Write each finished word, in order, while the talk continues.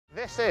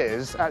This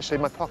is actually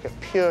my pocket,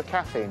 pure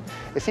caffeine.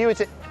 If you were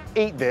to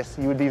eat this,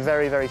 you would be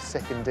very, very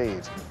sick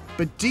indeed.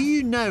 But do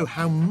you know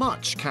how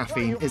much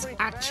caffeine is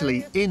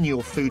actually in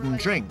your food and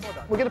drink?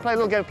 We're going to play a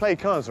little game of play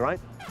cards, right?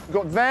 We've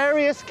got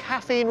various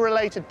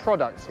caffeine-related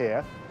products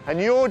here,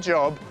 and your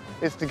job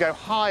is to go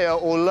higher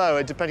or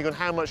lower depending on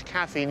how much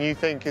caffeine you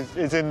think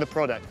is in the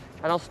product.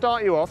 And I'll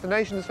start you off. The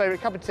nation's favourite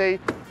cup of tea,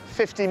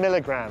 50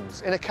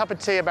 milligrams. In a cup of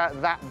tea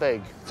about that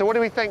big. So what do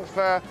we think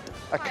for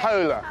a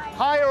cola?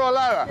 Higher or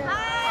lower?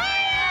 Higher!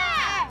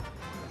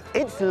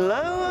 It's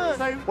lower.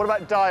 So what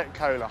about Diet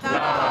Cola?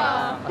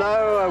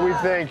 Lower, we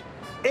think.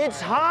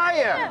 It's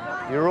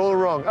higher. You're all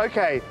wrong.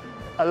 OK,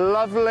 a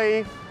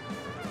lovely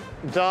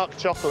dark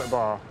chocolate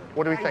bar.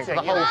 What do we think?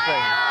 The whole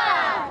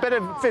thing. Bit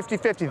of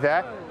 50-50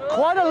 there.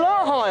 Quite a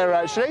lot higher,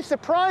 actually.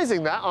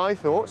 Surprising that, I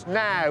thought.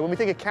 Now, when we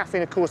think of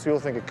caffeine, of course, we all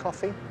think of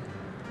coffee.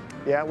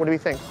 Yeah, what do we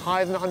think?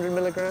 Higher than 100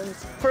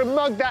 milligrams? For a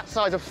mug that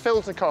size of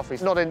filter coffee,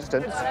 it's not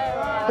instant.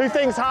 Who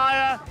thinks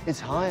higher?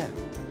 It's higher.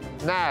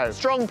 Now,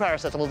 strong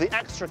paracetamol, the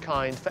extra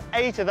kind, for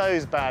 8 of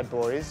those bad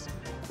boys,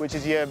 which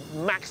is your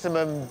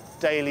maximum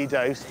daily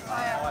dose.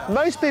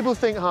 Most people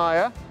think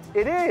higher.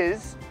 It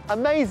is,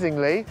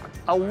 amazingly,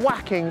 a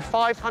whacking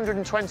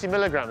 520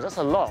 milligrams. That's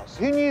a lot.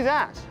 Who knew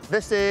that?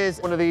 This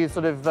is one of these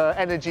sort of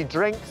energy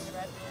drinks.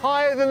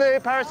 Higher than the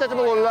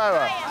paracetamol or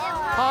lower?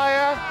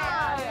 Higher?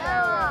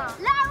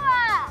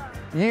 Lower!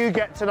 You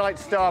get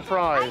tonight's star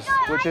prize,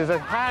 which is a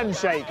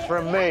handshake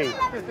from me.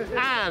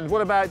 And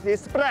what about the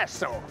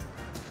espresso,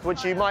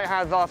 which you might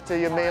have after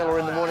your meal or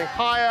in the morning?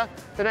 Higher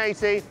than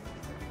 80?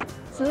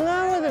 It's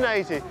lower than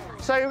 80.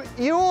 So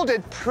you all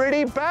did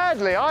pretty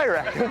badly, I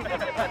reckon.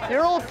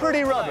 You're all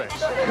pretty rubbish.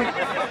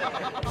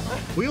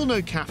 We all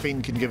know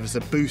caffeine can give us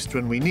a boost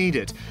when we need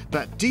it,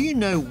 but do you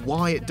know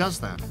why it does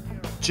that?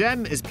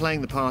 Jem is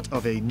playing the part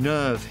of a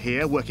nerve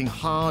here, working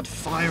hard,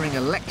 firing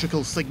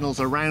electrical signals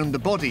around the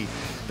body.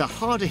 The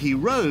harder he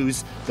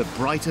rows, the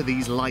brighter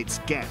these lights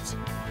get.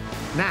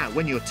 Now,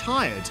 when you're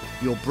tired,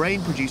 your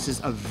brain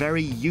produces a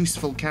very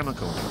useful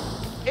chemical.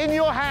 In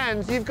your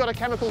hands, you've got a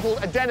chemical called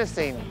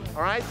adenosine,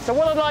 all right? So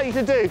what I'd like you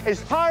to do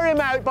is tire him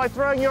out by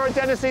throwing your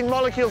adenosine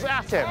molecules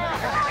at him.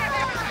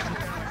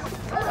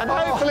 And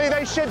hopefully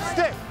they should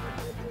stick.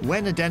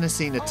 When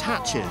adenosine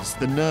attaches,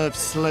 the nerve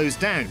slows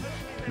down,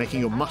 making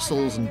your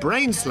muscles and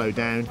brain slow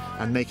down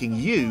and making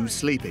you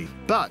sleepy.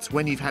 But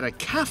when you've had a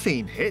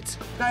caffeine hit...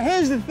 Now,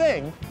 here's the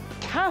thing.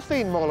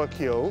 Caffeine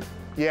molecule,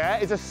 yeah,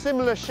 is a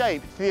similar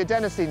shape to the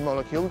adenosine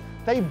molecule.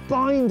 They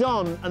bind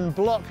on and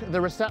block the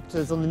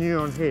receptors on the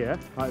neuron here,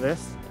 like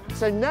this.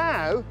 So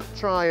now,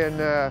 try and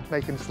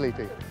make him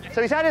sleepy.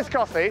 So he's had his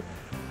coffee,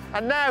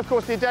 and now, of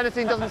course, the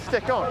adenosine doesn't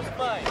stick on.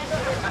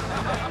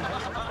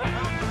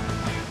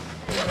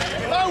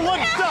 Oh,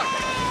 one stuck!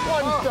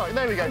 One stuck,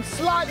 there we go. I'm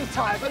slightly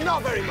tired, but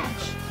not very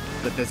much.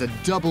 But there's a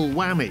double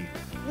whammy.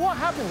 What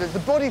happens is the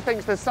body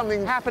thinks there's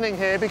something happening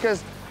here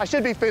because I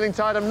should be feeling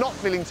tired, I'm not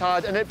feeling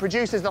tired, and it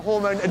produces the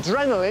hormone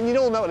adrenaline. You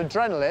all know what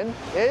adrenaline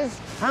is.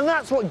 And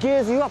that's what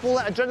gears you up, all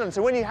that adrenaline.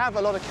 So when you have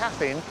a lot of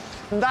caffeine,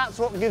 that's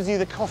what gives you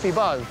the coffee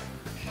buzz.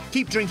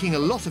 Keep drinking a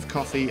lot of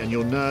coffee and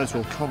your nerves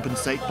will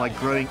compensate by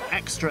growing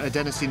extra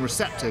adenosine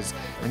receptors,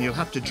 and you'll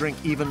have to drink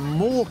even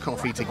more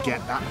coffee to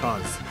get that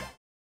buzz.